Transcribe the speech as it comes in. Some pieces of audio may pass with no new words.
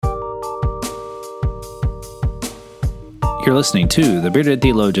You're listening to the Bearded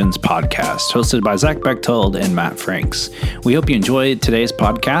Theologians podcast, hosted by Zach Bechtold and Matt Franks. We hope you enjoyed today's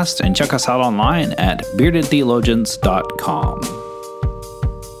podcast and check us out online at beardedtheologians.com.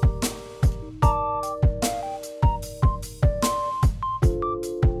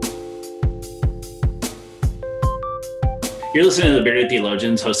 You're listening to the Bearded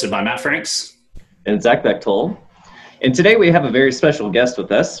Theologians, hosted by Matt Franks and Zach Bechtold. And today we have a very special guest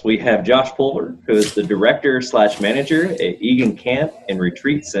with us. We have Josh Pulver, who is the director/manager at Egan Camp and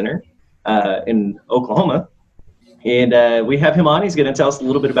Retreat Center in Oklahoma. And we have him on. He's going to tell us a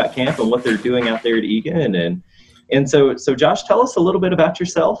little bit about camp and what they're doing out there at Egan. And so Josh, tell us a little bit about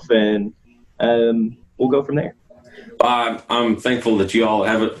yourself, and we'll go from there. I'm thankful that you all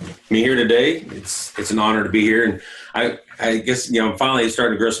have me here today. It's an honor to be here, and I guess I'm finally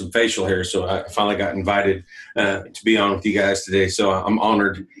starting to grow some facial hair, so I finally got invited to be on with you guys today. So I'm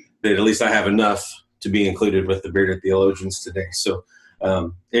honored that at least I have enough to be included with the Bearded Theologians today. So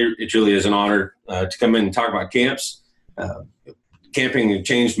it really is an honor to come in and talk about camps. Camping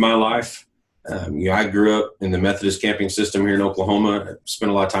changed my life. I grew up in the Methodist camping system here in Oklahoma. I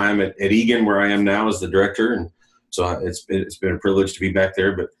spent a lot of time at Egan, where I am now as the director, and so it's been a privilege to be back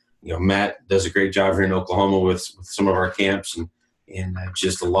there. But Matt does a great job here in Oklahoma with some of our camps, and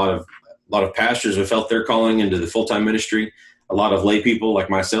just a lot of pastors have felt their calling into the full-time ministry. A lot of lay people like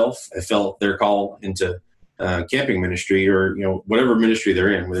myself have felt their call into camping ministry, or whatever ministry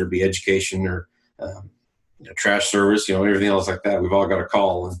they're in, whether it be education or trash service, everything else like that. We've all got a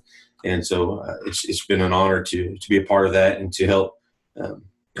call, and so it's been an honor to be a part of that and to help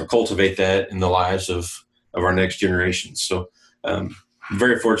cultivate that in the lives of our next generation. So I'm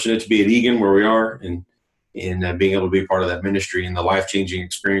very fortunate to be at Egan where we are, and being able to be part of that ministry and the life-changing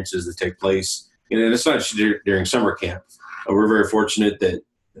experiences that take place. And it's not just during summer camp. We're very fortunate that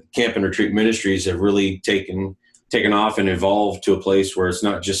Camp and Retreat Ministries have really taken off and evolved to a place where it's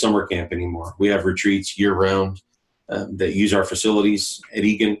not just summer camp anymore. We have retreats year-round that use our facilities at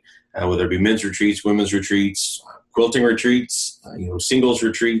Egan, whether it be men's retreats, women's retreats, quilting retreats, singles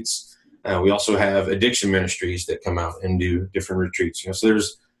retreats. We also have addiction ministries that come out and do different retreats. So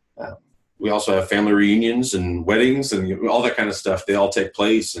we also have family reunions and weddings and all that kind of stuff. They all take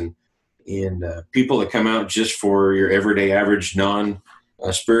place, and people that come out just for your everyday average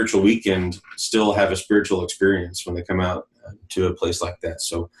non-spiritual weekend still have a spiritual experience when they come out to a place like that.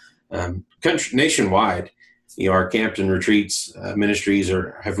 So nationwide, our camps and retreats ministries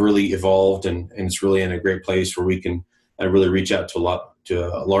have really evolved, and it's really in a great place where we can really reach out to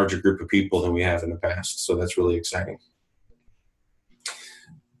a larger group of people than we have in the past. So that's really exciting.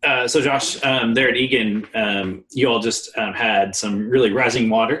 So Josh, there at Egan, you all just had some really rising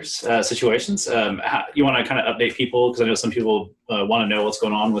waters situations. You want to kind of update people, because I know some people want to know what's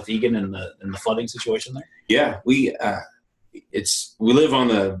going on with Egan and the flooding situation there. Yeah, we're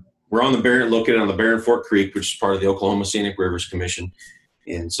located on the Barren Fork Creek, which is part of the Oklahoma Scenic Rivers Commission.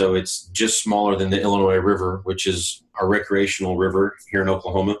 And so it's just smaller than the Illinois River, which is our recreational river here in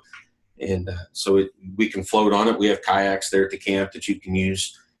Oklahoma. And so we can float on it. We have kayaks there at the camp that you can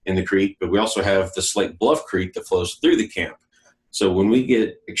use in the creek, but we also have the Slate Bluff Creek that flows through the camp. So when we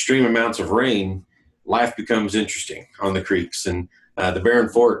get extreme amounts of rain, life becomes interesting on the creeks. And the Barren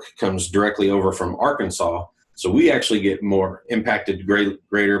Fork comes directly over from Arkansas. So we actually get more impacted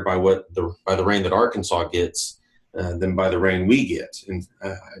greater by the rain that Arkansas gets than by the rain we get. And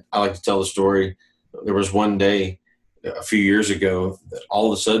I like to tell the story. There was one day a few years ago that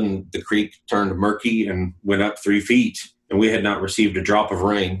all of a sudden the creek turned murky and went up 3 feet, and we had not received a drop of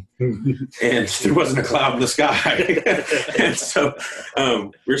rain, and there wasn't a cloud in the sky. And so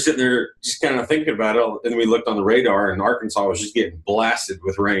we were sitting there just kind of thinking about it, and we looked on the radar, and Arkansas was just getting blasted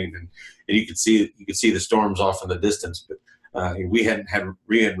with rain, and you could see the storms off in the distance. But we hadn't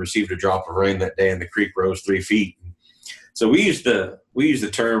received a drop of rain that day, and the creek rose 3 feet. So we use the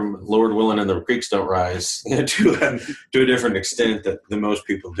term "Lord willing" and the creeks don't rise to a different extent than most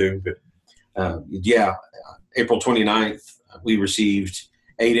people do. But April 29th, we received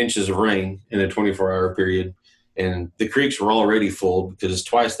 8 inches of rain in a 24-hour period, and the creeks were already full because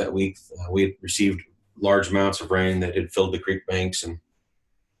twice that week we had received large amounts of rain that had filled the creek banks, and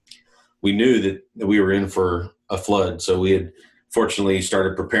we knew that we were in for a flood. So we had fortunately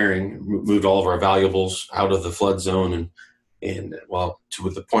started preparing, moved all of our valuables out of the flood zone, and to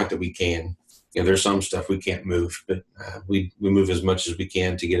the point that we can. There's some stuff we can't move, but we move as much as we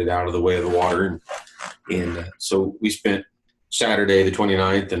can to get it out of the way of the water. And so we spent Saturday the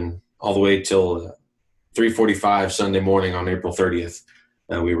 29th and all the way till 3:45 Sunday morning on April 30th.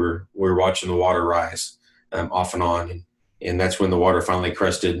 We were watching the water rise off and on, and that's when the water finally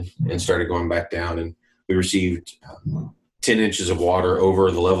crested and started going back down. And we received 10 inches of water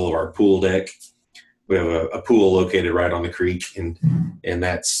over the level of our pool deck. We have a pool located right on the creek, and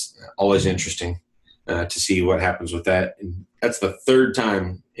that's always interesting to see what happens with that. And that's the third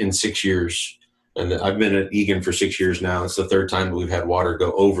time in 6 years, and I've been at Egan for 6 years now. It's the third time that we've had water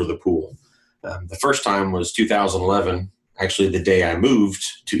go over the pool. The first time was 2011, actually the day I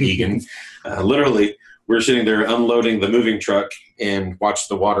moved to Egan. Literally, we were sitting there unloading the moving truck and watched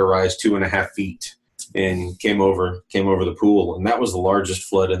the water rise 2.5 feet and came over the pool. And that was the largest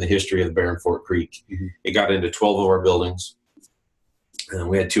flood in the history of the Barren Fort Creek. Mm-hmm. It got into 12 of our buildings, and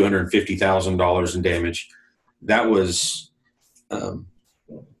we had $250,000 in damage. That was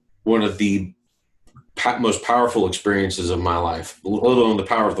one of the most powerful experiences of my life, let alone the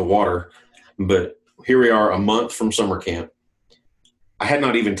power of the water. But here we are a month from summer camp. I had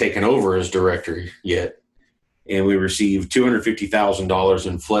not even taken over as director yet, and we received $250,000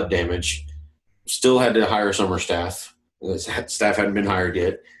 in flood damage. Still had to hire summer staff. Staff hadn't been hired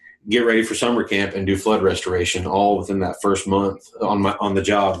yet. Get ready for summer camp and do flood restoration all within that first month on the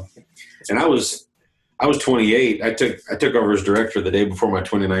job. And I was 28. I took over as director the day before my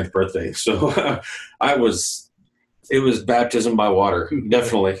 29th birthday. So it was baptism by water,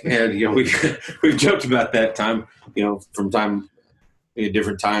 definitely. And we've joked about that time, from time at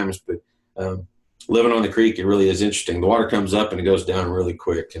different times, but living on the creek, it really is interesting. The water comes up and it goes down really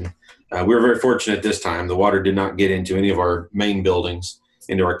quick. And we were very fortunate this time. The water did not get into any of our main buildings,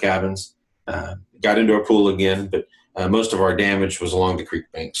 into our cabins. Got into our pool again, but most of our damage was along the creek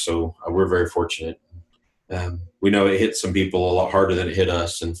bank. So we're very fortunate. We know it hit some people a lot harder than it hit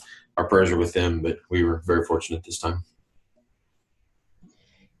us, and our prayers are with them, but we were very fortunate this time.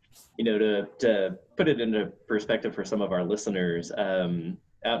 To put it into perspective for some of our listeners,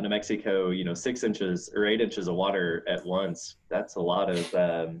 out in New Mexico, 6 inches or 8 inches of water at once, that's a lot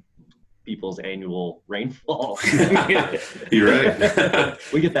of people's annual rainfall. You're right.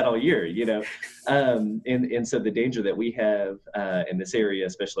 We get that all year, and so the danger that we have in this area,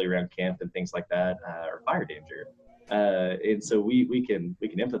 especially around camp and things like that, are fire danger. And so we can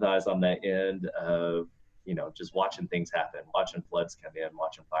empathize on that end of, just watching things happen, watching floods come in,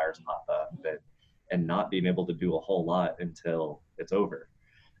 watching fires pop up, and not being able to do a whole lot until it's over.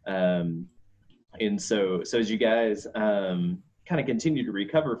 And so as you guys kind of continue to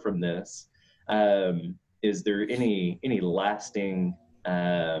recover from this, is there any lasting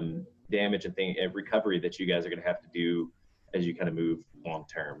damage and recovery that you guys are going to have to do as you kind of move long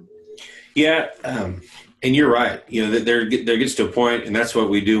term? Yeah, and you're right. There gets to a point, and that's what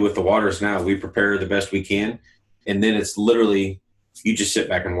we do with the waters now. We prepare the best we can, and then it's literally you just sit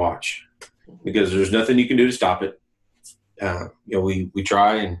back and watch, because there's nothing you can do to stop it. We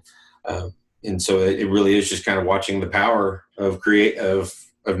try, and so it really is just kind of watching the power of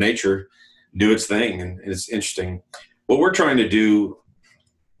nature do its thing, and it's interesting. What we're trying to do,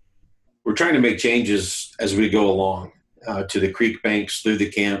 we're trying to make changes as we go along to the creek banks through the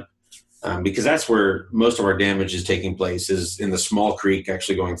camp. Because that's where most of our damage is taking place, is in the small creek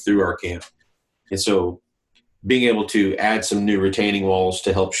actually going through our camp. And so being able to add some new retaining walls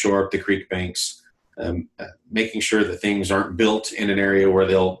to help shore up the creek banks, making sure that things aren't built in an area where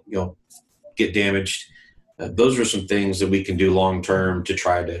they'll get damaged. Those are some things that we can do long term to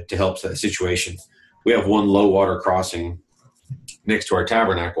try to help that situation. We have one low water crossing next to our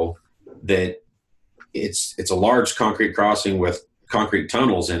tabernacle that it's a large concrete crossing with concrete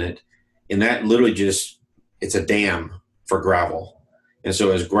tunnels in it. And that literally it's a dam for gravel. And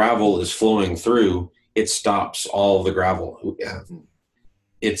so as gravel is flowing through, it stops all of the gravel.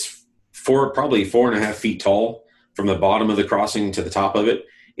 It's probably 4.5 feet tall from the bottom of the crossing to the top of it.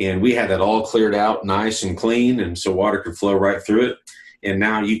 And we had that all cleared out nice and clean. And so water could flow right through it. And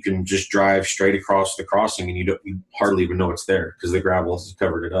now you can just drive straight across the crossing and you hardly even know it's there because the gravel has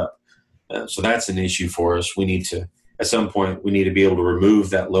covered it up. So that's an issue for us. At some point, we need to be able to remove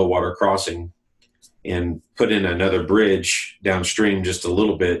that low water crossing and put in another bridge downstream just a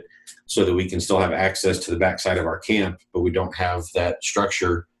little bit so that we can still have access to the backside of our camp, but we don't have that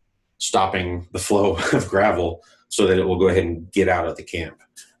structure stopping the flow of gravel so that it will go ahead and get out of the camp.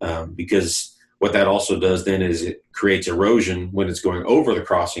 Because what that also does then is it creates erosion when it's going over the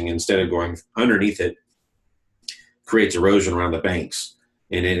crossing instead of going underneath it, creates erosion around the banks.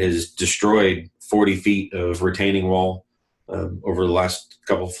 And it has destroyed 40 feet of retaining wall over the last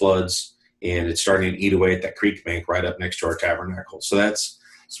couple of floods, and it's starting to eat away at that creek bank right up next to our tabernacle. So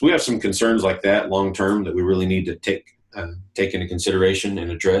we have some concerns like that long term that we really need to take into consideration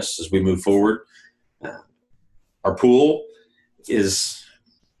and address as we move forward. Our pool is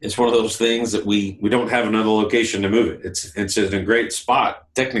one of those things that we don't have another location to move it. It's in a great spot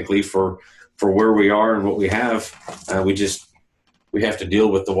technically for for where we are and what we have, we have to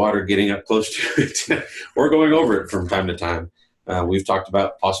deal with the water getting up close to it or going over it from time to time. We've talked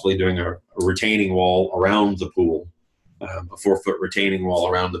about possibly doing a retaining wall around the pool, a 4-foot retaining wall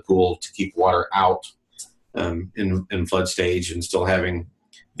around the pool to keep water out in flood stage, and still having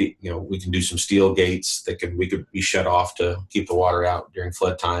we can do some steel gates that we could be shut off to keep the water out during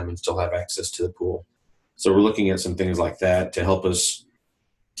flood time and still have access to the pool. So we're looking at some things like that to help us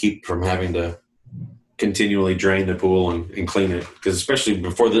keep from having to continually drain the pool and clean it, because especially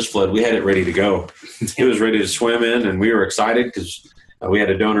before this flood, we had it ready to go. It was ready to swim in, and we were excited because we had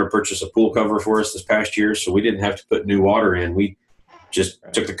a donor purchase a pool cover for us this past year, so we didn't have to put new water in. We just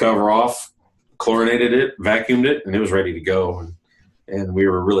took the cover off, chlorinated it, vacuumed it, and it was ready to go. And we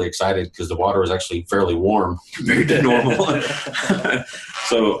were really excited because the water was actually fairly warm compared to normal.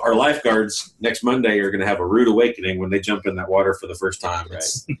 So our lifeguards next Monday are going to have a rude awakening when they jump in that water for the first time.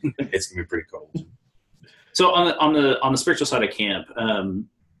 It's going to be pretty cold. So on the spiritual side of camp,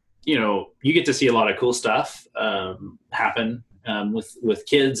 you get to see a lot of cool stuff happen with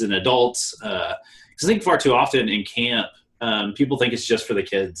kids and adults. Because I think far too often in camp, people think it's just for the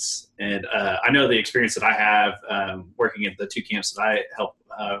kids. And I know the experience that I have working at the 2 camps that I help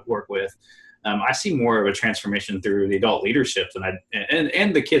work with. I see more of a transformation through the adult leadership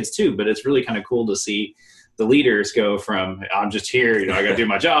and the kids too. But it's really kind of cool to see the leaders go from I'm just here, I got to do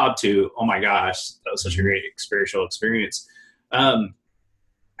my job, to oh my gosh, that was such a great spiritual experience.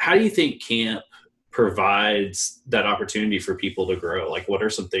 How do you think camp provides that opportunity for people to grow? Like, what are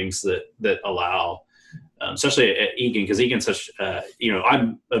some things that allow, especially at Egan, because Egan's such,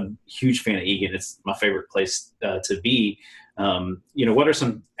 I'm a huge fan of Egan. It's my favorite place to be. What are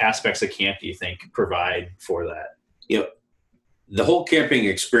some aspects of camp do you think provide for that? The whole camping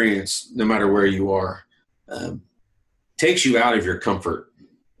experience, no matter where you are, takes you out of your comfort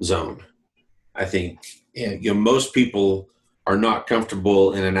zone. I think most people are not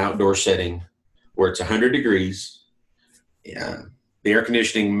comfortable in an outdoor setting where it's 100 degrees. The air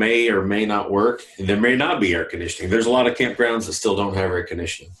conditioning may or may not work. There may not be air conditioning. There's a lot of campgrounds that still don't have air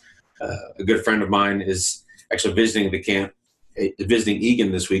conditioning. A good friend of mine is actually visiting the camp, visiting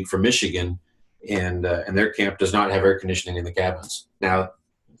Egan this week from Michigan, and their camp does not have air conditioning in the cabins. Now,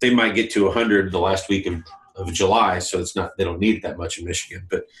 they might get to 100 the last week of July, so it's not, they don't need it that much in Michigan,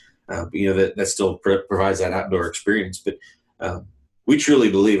 but that still provides that outdoor experience. But we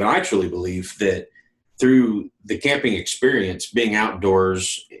truly believe, and I truly believe, that through the camping experience, being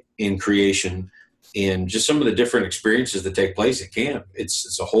outdoors in creation, and just some of the different experiences that take place at camp,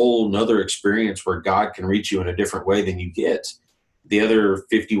 it's a whole nother experience where God can reach you in a different way than you get the other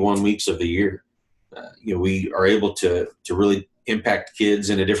 51 weeks of the year. We are able to really impact kids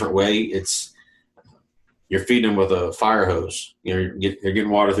in a different way. You're feeding them with a fire hose. They're getting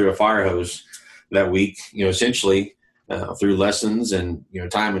water through a fire hose that week, essentially through lessons and,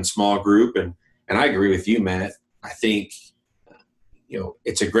 time in small group. And I agree with you, Matt. I think,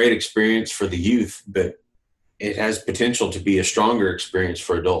 it's a great experience for the youth, but it has potential to be a stronger experience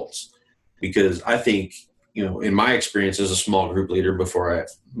for adults, because I think, in my experience as a small group leader before I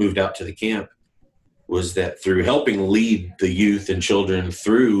moved out to the camp, was that through helping lead the youth and children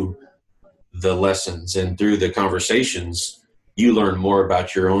through the lessons and through the conversations, you learn more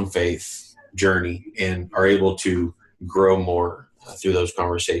about your own faith journey and are able to grow more through those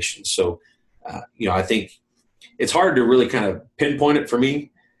conversations. So, I think it's hard to really kind of pinpoint it for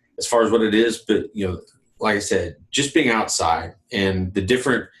me as far as what it is, but, like I said, just being outside and the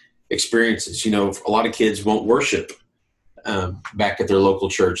different experiences, a lot of kids won't worship back at their local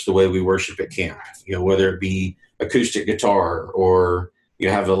church the way we worship at camp, whether it be acoustic guitar or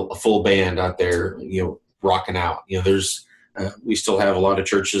have a full band out there, rocking out. We still have a lot of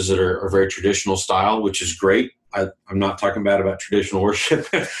churches that are very traditional style, which is great. I'm not talking bad about traditional worship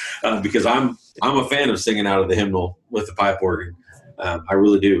because I'm a fan of singing out of the hymnal with the pipe organ. I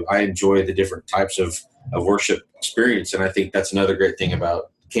really do. I enjoy the different types of worship experience, and I think that's another great thing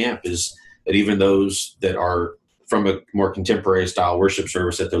about camp is that even those that are from a more contemporary style worship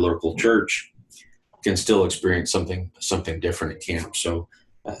service at their local church can still experience something different at camp. So,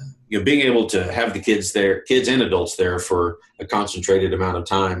 being able to have the kids there, kids and adults there for a concentrated amount of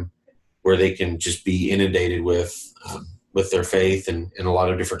time where they can just be inundated with their faith and a lot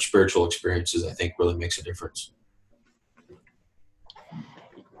of different spiritual experiences, I think really makes a difference.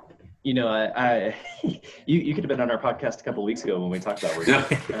 You could have been on our podcast a couple of weeks ago when we talked about worship.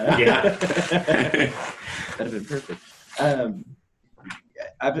 That'd have been perfect.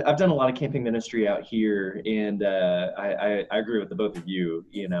 I've done a lot of camping ministry out here, and I agree with the both of you.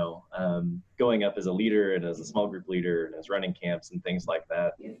 Going up as a leader and as a small group leader and as running camps and things like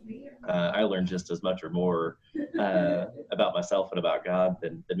that. I learn just as much or more about myself and about God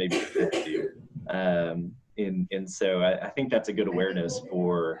than maybe the kids do. And so I think that's a good awareness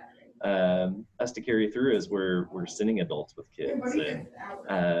for us to carry through as we're sending adults with kids and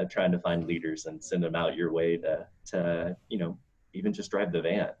trying to find leaders and send them out your way to even just drive the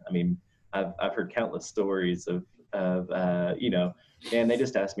van. I mean, I've heard countless stories of man, they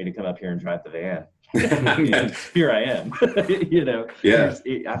just asked me to come up here and drive the van. And here I am. Yeah.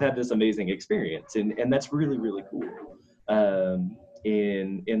 I've had this amazing experience, and that's really, really cool.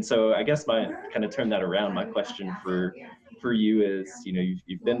 And so I guess my kind of turn that around. My question for you is,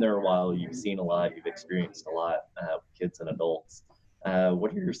 you've been there a while, you've seen a lot, you've experienced a lot with kids and adults.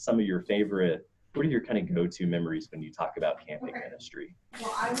 What are some of your favorite? What are your kind of go-to memories when you talk about camping ministry?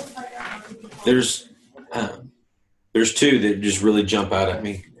 There's two that just really jump out at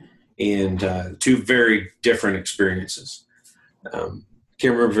me, and two very different experiences. Can't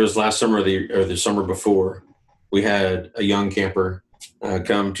remember if it was last summer or the summer before. We had a young camper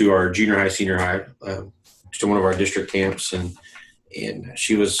come to our junior high, senior high, to one of our district camps, and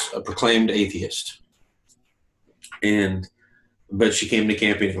she was a proclaimed atheist, but she came to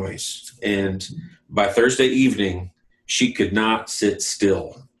camp anyways. And by Thursday evening, she could not sit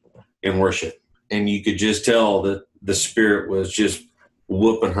still and worship, and you could just tell that the Spirit was just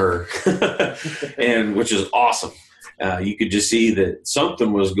whooping her, and which is awesome. You could just see that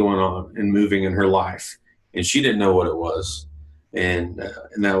something was going on and moving in her life, and she didn't know what it was. And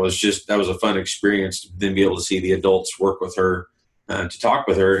that was a fun experience to then be able to see the adults work with her, to talk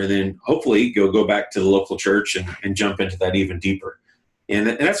with her, and then hopefully go back to the local church and jump into that even deeper. And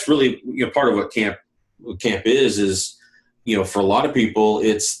that's really part of what camp is, for a lot of people,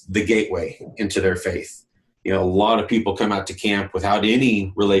 it's the gateway into their faith. A lot of people come out to camp without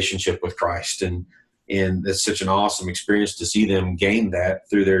any relationship with Christ, and it's such an awesome experience to see them gain that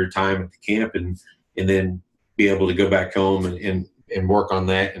through their time at the camp, and then be able to go back home and work on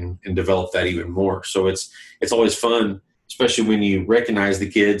that and develop that even more. So it's always fun, especially when you recognize the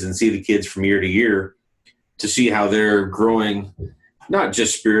kids and see the kids from year to year, to see how they're growing, not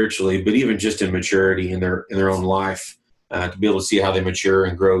just spiritually, but even just in maturity in their own life, to be able to see how they mature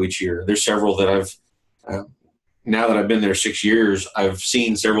and grow each year. There's several that I've now that I've been there 6 years, I've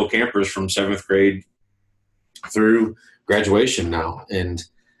seen several campers from 7th grade through graduation now, and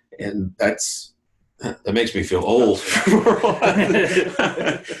that makes me feel old. But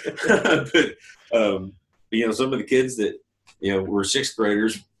some of the kids that were 6th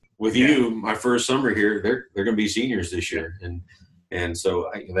graders with you, my first summer here, they're going to be seniors this year, and so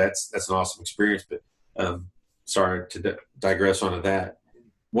that's an awesome experience. But sorry to digress onto that.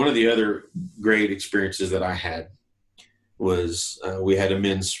 One of the other great experiences that I had was we had a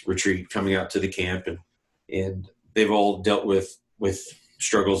men's retreat coming out to the camp, and they've all dealt with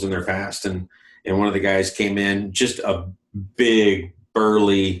struggles in their past, and one of the guys came in, just a big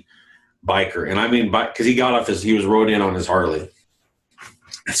burly biker, and I mean because he got off he was rode in on his Harley.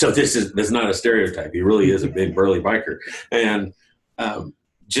 So this is not a stereotype. He really is a big burly biker, and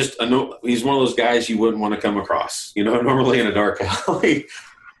he's one of those guys you wouldn't want to come across, normally in a dark alley.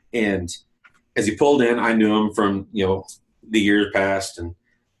 And as he pulled in, I knew him from, the years past,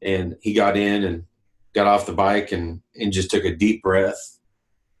 and he got in and got off the bike and just took a deep breath.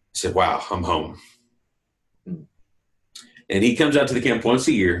 He said, "Wow, I'm home." And he comes out to the camp once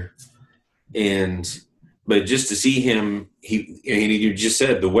a year, but just to see him, he just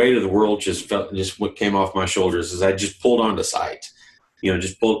said the weight of the world just what came off my shoulders as I just pulled onto sight,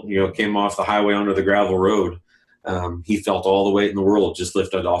 came off the highway onto the gravel road. He felt all the weight in the world just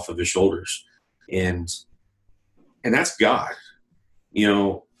lifted off of his shoulders, and that's God.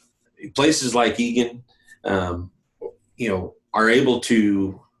 Places like Egan, are able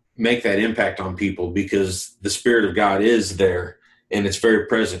to make that impact on people because the Spirit of God is there and it's very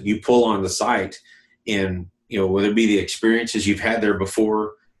present. You pull on the site, and whether it be the experiences you've had there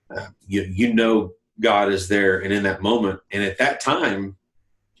before, God is there, and in that moment, and at that time,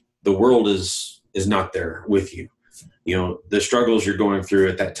 the world is not there with you. The struggles you're going through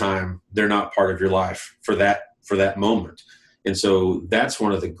at that time, they're not part of your life for that moment. And so that's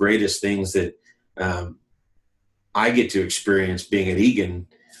one of the greatest things that I get to experience being at Egan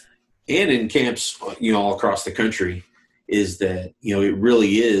and in camps, all across the country, is that, it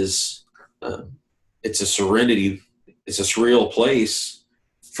really is, it's a serenity, it's a surreal place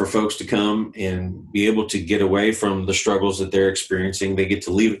for folks to come and be able to get away from the struggles that they're experiencing. They get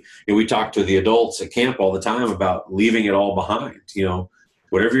to leave. We talk to the adults at camp all the time about leaving it all behind.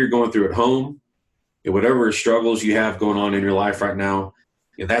 Whatever you're going through at home, whatever struggles you have going on in your life right now,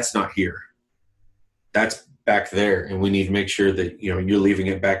 that's not here. That's back there, and we need to make sure that you're leaving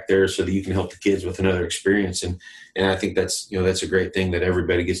it back there so that you can help the kids with another experience. And I think that's a great thing that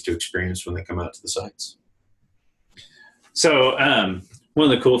everybody gets to experience when they come out to the sites. So one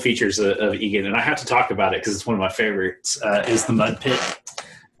of the cool features of Eagan, and I have to talk about it because it's one of my favorites, is the mud pit.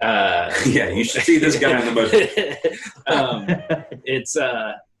 Yeah, you should see this guy in the mud pit. It's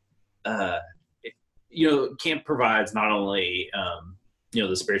camp provides not only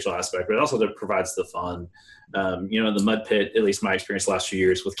the spiritual aspect, but also that provides the fun. The mud pit, at least my experience the last few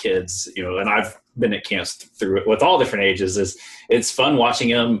years with kids, and I've been at camps through it with all different ages, is it's fun watching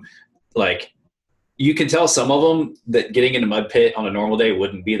them. Like, you can tell some of them that getting in a mud pit on a normal day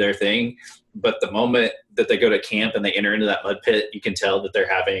wouldn't be their thing, but the moment that they go to camp and they enter into that mud pit, you can tell that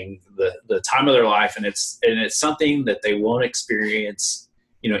they're having the time of their life, and it's something that they won't experience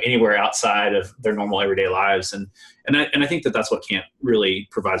anywhere outside of their normal everyday lives. And I think that that's what camp really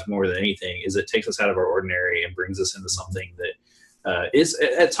provides more than anything, is it takes us out of our ordinary and brings us into something that is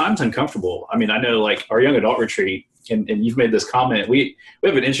at times uncomfortable. I mean, I know, like, our young adult retreat, and you've made this comment, we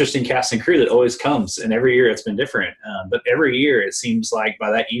have an interesting cast and crew that always comes, and every year it's been different. But every year it seems like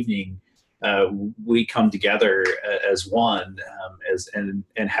by that evening, we come together as one, and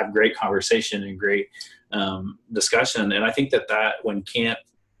have great conversation and great discussion. And I think that when camp,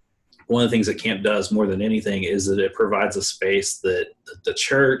 one of the things that camp does more than anything is that it provides a space that the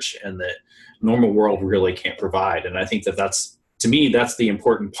church and the normal world really can't provide. And I think that's, to me, that's the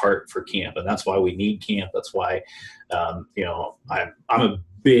important part for camp, and that's why we need camp. That's why, I'm a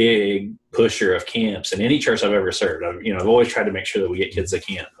big pusher of camps in any church I've ever served. I've always tried to make sure that we get kids to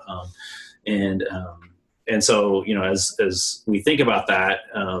camp, and so as we think about that,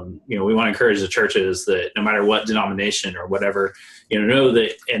 we want to encourage the churches that no matter what denomination or whatever, know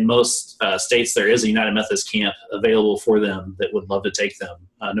that in most states there is a United Methodist camp available for them that would love to take them,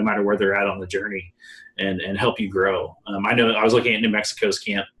 no matter where they're at on the journey, and help you grow. I know I was looking at New Mexico's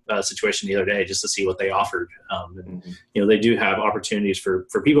camp situation the other day just to see what they offered. They do have opportunities for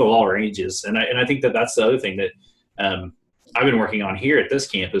people of all ranges. And I think that that's the other thing that I've been working on here at this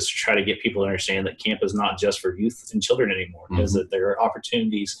camp, is to try to get people to understand that camp is not just for youth and children anymore, because that there are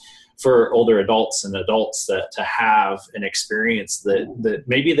opportunities for older adults and adults to have an experience that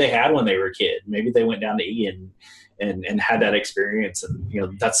maybe they had when they were a kid. Maybe they went down to Eagan and had that experience,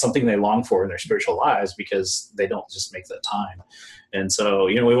 and that's something they long for in their spiritual lives, because they don't just make that time. And so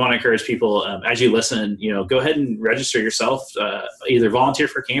we want to encourage people, as you listen, go ahead and register yourself, either volunteer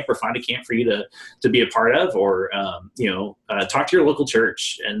for camp or find a camp for you to be a part of, or talk to your local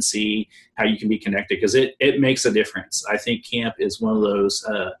church and see how you can be connected, because it makes a difference. I think camp is one of those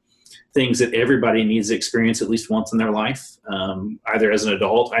things that everybody needs to experience at least once in their life, either as an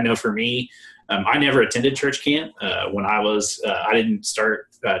adult. I know for me, I never attended church camp when I didn't start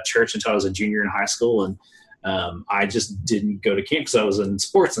church until I was a junior in high school, and I just didn't go to camp because I was in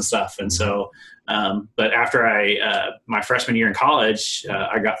sports and stuff. And so, but after my freshman year in college,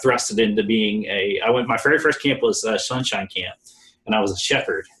 I got thrusted into being my very first camp was Sunshine Camp, and I was a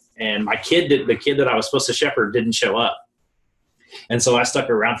shepherd. And the kid that I was supposed to shepherd didn't show up. And so I stuck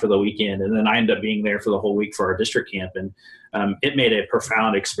around for the weekend, and then I ended up being there for the whole week for our district camp. And it made a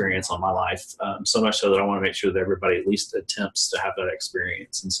profound experience on my life, so much so that I want to make sure that everybody at least attempts to have that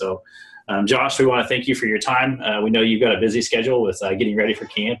experience. And so, Josh, we want to thank you for your time. We know you've got a busy schedule with getting ready for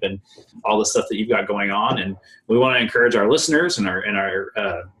camp and all the stuff that you've got going on. And we want to encourage our listeners and our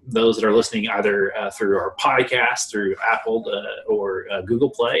those that are listening either through our podcast, through Apple or Google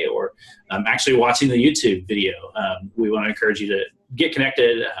Play, or actually watching the YouTube video. We want to encourage you to get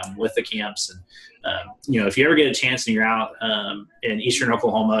connected with the camps. And, if you ever get a chance and you're out in Eastern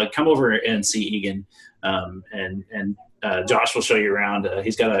Oklahoma, come over and see Eagan, and Josh will show you around.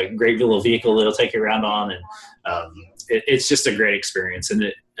 He's got a great little vehicle that'll take you around on, and it's just a great experience.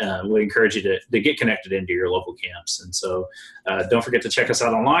 And we encourage you to get connected into your local camps. And so don't forget to check us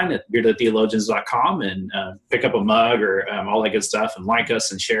out online at beardedtheologians.com and pick up a mug or all that good stuff, and like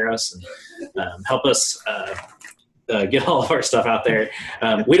us and share us, and help us get all of our stuff out there.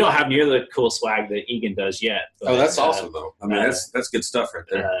 We don't have near the cool swag that Eagan does yet. But, that's awesome, though. I mean, that's good stuff right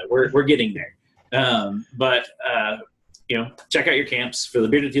there. We're getting there. But check out your camps. For the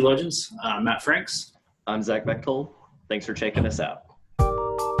Bearded Theologians, I'm Matt Franks. I'm Zach Bechtold. Thanks for checking us out.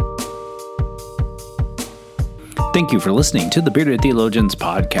 Thank you for listening to the Bearded Theologians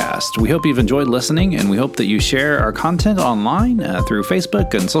podcast. We hope you've enjoyed listening, and we hope that you share our content online through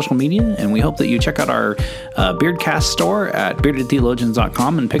Facebook and social media, and we hope that you check out our Beardcast store at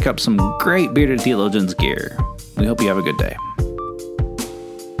beardedtheologians.com and pick up some great Bearded Theologians gear. We hope you have a good day.